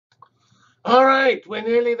All right, we're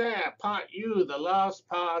nearly there. Part U, the last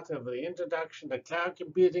part of the introduction to cloud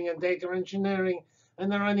computing and data engineering.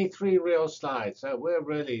 And there are only 3 real slides, so we're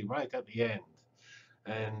really right at the end.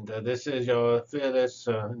 And this is your fearless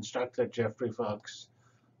instructor, Jeffrey Fox,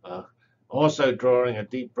 uh, also drawing a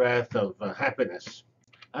deep breath of happiness.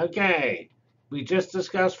 Okay, we just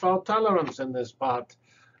discussed fault tolerance in this part.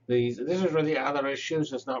 This is really other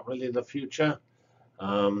issues. It's not really the future.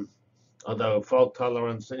 Um, Although fault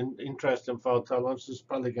tolerance, interest in fault tolerance is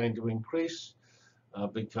probably going to increase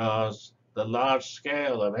because the large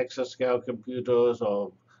scale of exascale computers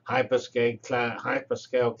or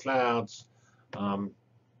hyperscale clouds um,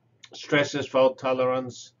 stresses fault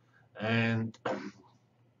tolerance. And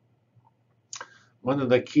one of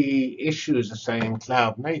the key issues of saying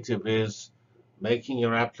cloud native is making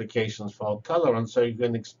your applications fault tolerant so you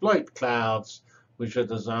can exploit clouds which are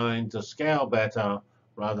designed to scale better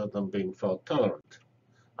rather than being fault tolerant.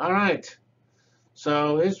 All right.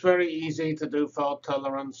 So it's very easy to do fault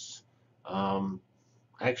tolerance. Um,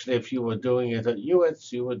 Actually, if you were doing it at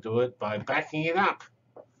UITS, you would do it by backing it up.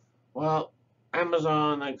 Well,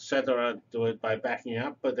 Amazon, etc., do it by backing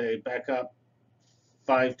up, but they back up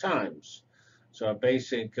 5 times. So a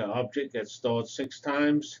basic object gets stored 6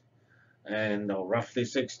 times, and or roughly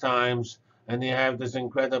 6 times, and you have this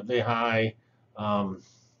incredibly high um,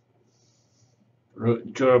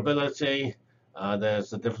 durability.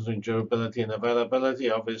 There's a difference between durability and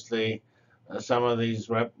availability. Obviously, some of these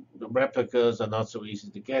replicas are not so easy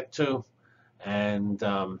to get to, and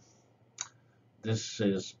this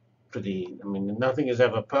is pretty. I mean, nothing is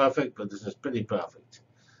ever perfect, but this is pretty perfect.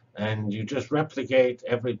 And you just replicate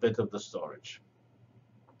every bit of the storage.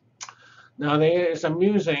 Now, it's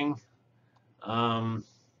amusing um,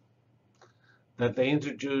 that they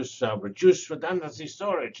introduced reduced redundancy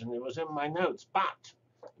storage, and it was in my notes. But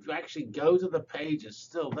if you actually go to the page, it's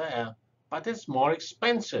still there, but it's more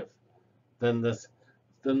expensive than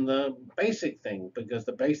the basic thing because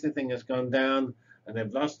the basic thing has gone down, and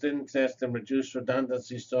they've lost interest in reduced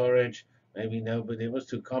redundancy storage. Maybe nobody, it was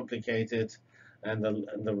too complicated, and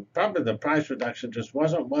probably the price reduction just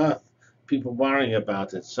wasn't worth people worrying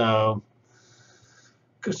about it. So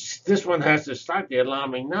because this one has a slightly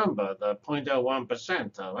alarming number, the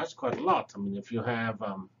 0.01%. That's quite a lot. I mean, if you have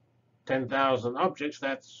 10,000 objects,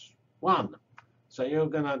 that's one. So you're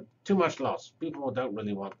going to, too much loss. People don't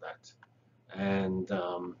really want that. And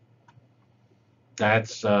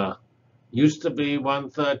that's used to be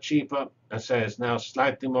 1/3 cheaper. I say it's now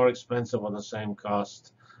slightly more expensive on the same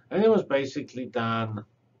cost. And it was basically done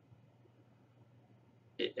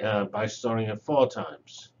by storing it 4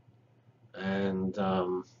 times. And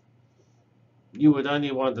you would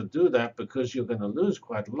only want to do that because you're going to lose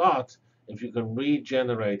quite a lot if you can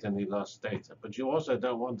regenerate any lost data. But you also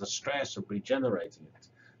don't want the stress of regenerating it.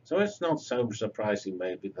 So it's not so surprising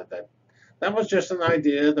maybe that was just an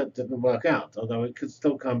idea that didn't work out, although it could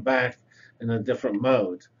still come back in a different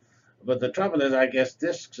mode. But the trouble is, I guess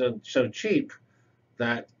disks are so cheap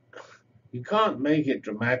that you can't make it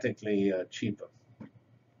dramatically cheaper.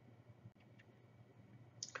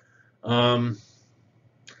 Um,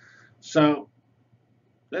 so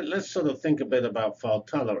let's sort of think a bit about fault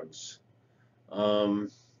tolerance. Um,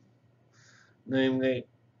 Namely,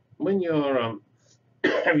 when you're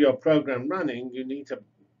have your program running, you need to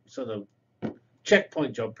sort of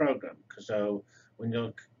checkpoint your program. So when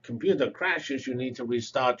your computer crashes, you need to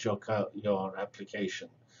restart your application,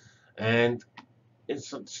 and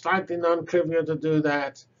it's slightly non-trivial to do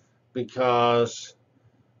that because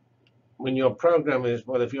when your program is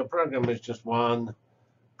well, if your program is just one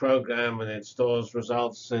program and it stores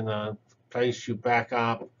results in a place you back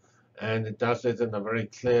up, and it does it in a very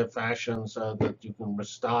clear fashion so that you can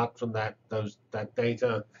restart from that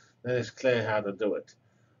data, then it's clear how to do it.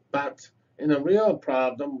 But in a real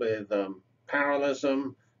problem with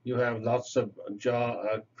parallelism, you have lots of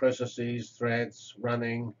processes, threads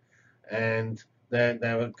running, and there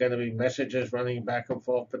are going to be messages running back and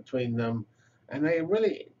forth between them, and they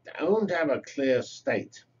really don't have a clear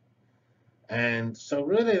state. And so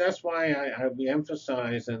really that's why we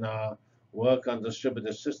emphasize in our work on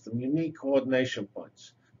distributed system unique coordination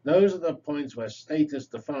points. Those are the points where state is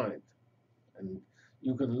defined. And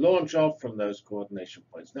you can launch off from those coordination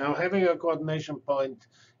points. Now, having a coordination point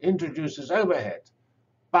introduces overhead,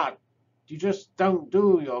 but you just don't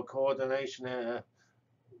do your coordination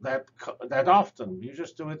that often. You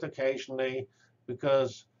just do it occasionally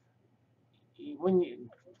because when you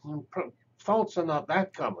when faults are not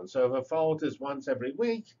that common. So if a fault is once every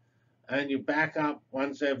week and you back up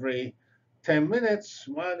once every 10 minutes,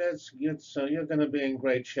 well, so you're going to be in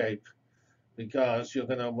great shape because you're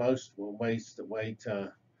going to wait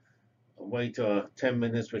wait 10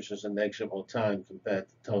 minutes, which is a negligible time compared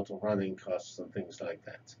to total running costs and things like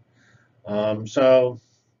that. So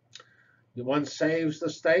one saves the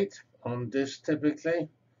state on disk typically,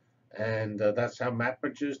 and that's how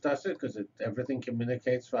MapReduce does it, because everything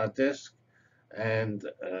communicates via disk, and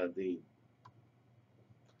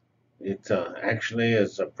it actually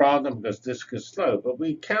is a problem because disk is slow. But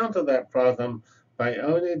we counter that problem by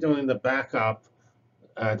only doing the backup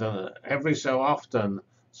every so often,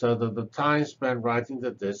 so that the time spent writing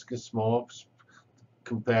the disk is small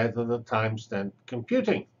compared to the time spent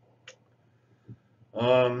computing.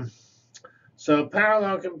 So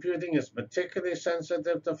parallel computing is particularly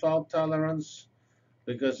sensitive to fault tolerance,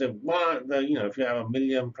 because if if you have a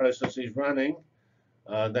million processes running,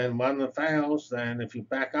 then one fails. Then if you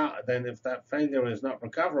back up, then if that failure is not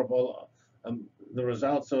recoverable, the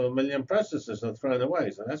results of a million processes are thrown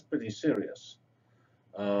away. So that's pretty serious.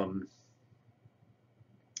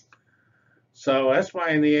 So that's why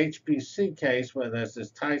in the HPC case, where there's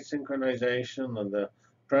this tight synchronization and the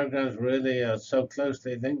programs really are so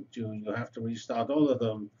closely linked, you have to restart all of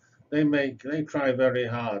them. They try very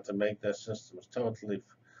hard to make their systems totally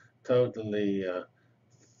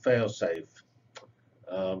fail-safe.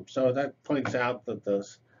 So that points out that the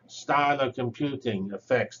style of computing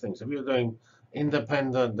affects things. If you're doing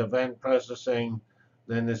independent event processing,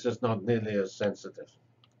 then this is not nearly as sensitive.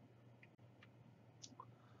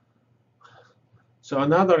 So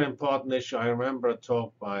another important issue, I remember a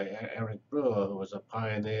talk by Eric Brewer, who was a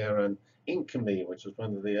pioneer in Inkme, which was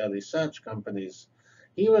one of the early search companies.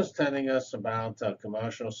 He was telling us about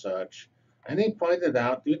commercial search, and he pointed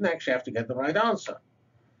out you didn't actually have to get the right answer.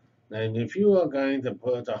 And if you are going to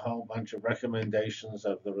put a whole bunch of recommendations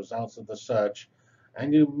of the results of the search,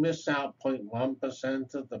 and you miss out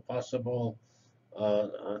 0.1% of the possible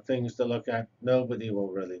things to look at, nobody will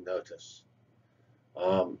really notice.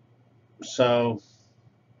 So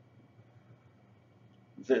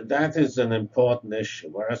that is an important issue.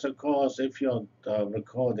 Whereas, of course, if you're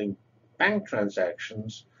recording bank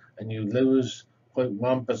transactions and you lose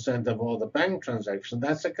 0.1% of all the bank transactions,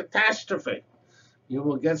 that's a catastrophe. You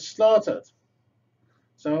will get slaughtered.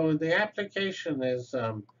 So the application is,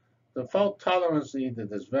 the fault tolerance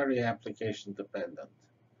needed is very application dependent.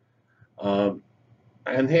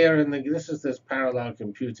 And here, this is this parallel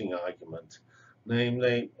computing argument.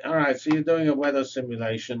 Namely, all right, so you're doing a weather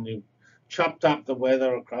simulation, you chopped up the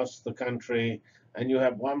weather across the country, and you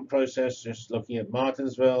have one process just looking at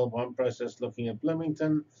Martinsville, one process looking at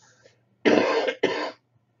Bloomington.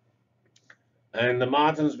 And the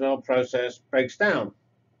Martinsville process breaks down.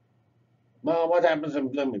 Well, what happens in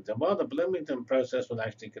Bloomington? Well, the Bloomington process will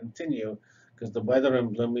actually continue because the weather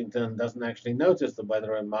in Bloomington doesn't actually notice the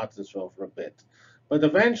weather in Martinsville for a bit. But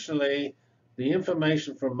eventually, the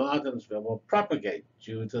information from Martinsville will propagate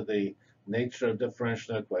due to the nature of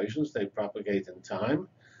differential equations. They propagate in time,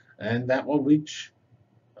 and that will reach,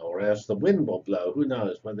 or else the wind will blow. Who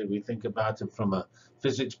knows, whether we think about it from a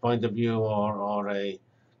physics point of view or a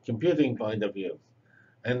computing point of view.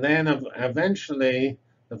 And then eventually,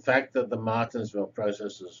 the fact that the Martinsville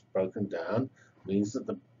process is broken down means that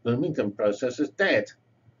the Bloomington process is dead.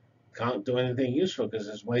 Can't do anything useful because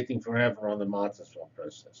it's waiting forever on the Martinsville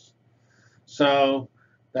process. So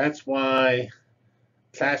that's why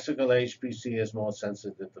classical HPC is more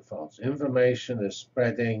sensitive to faults. Information is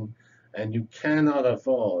spreading, and you cannot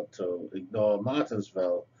afford to ignore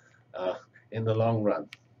Martinsville in the long run.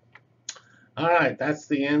 All right, that's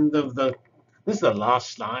the end of this is the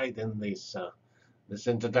last slide in this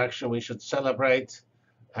introduction. We should celebrate,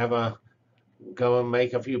 go and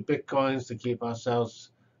make a few Bitcoins to keep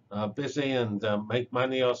ourselves busy and make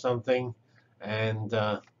money or something. And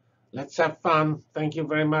let's have fun. Thank you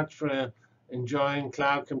very much for enjoying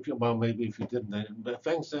cloud computing. Well, maybe if you didn't, but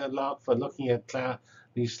thanks a lot for looking at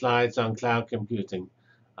these slides on cloud computing.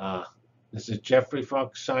 This is Jeffrey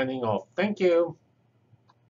Fox signing off. Thank you.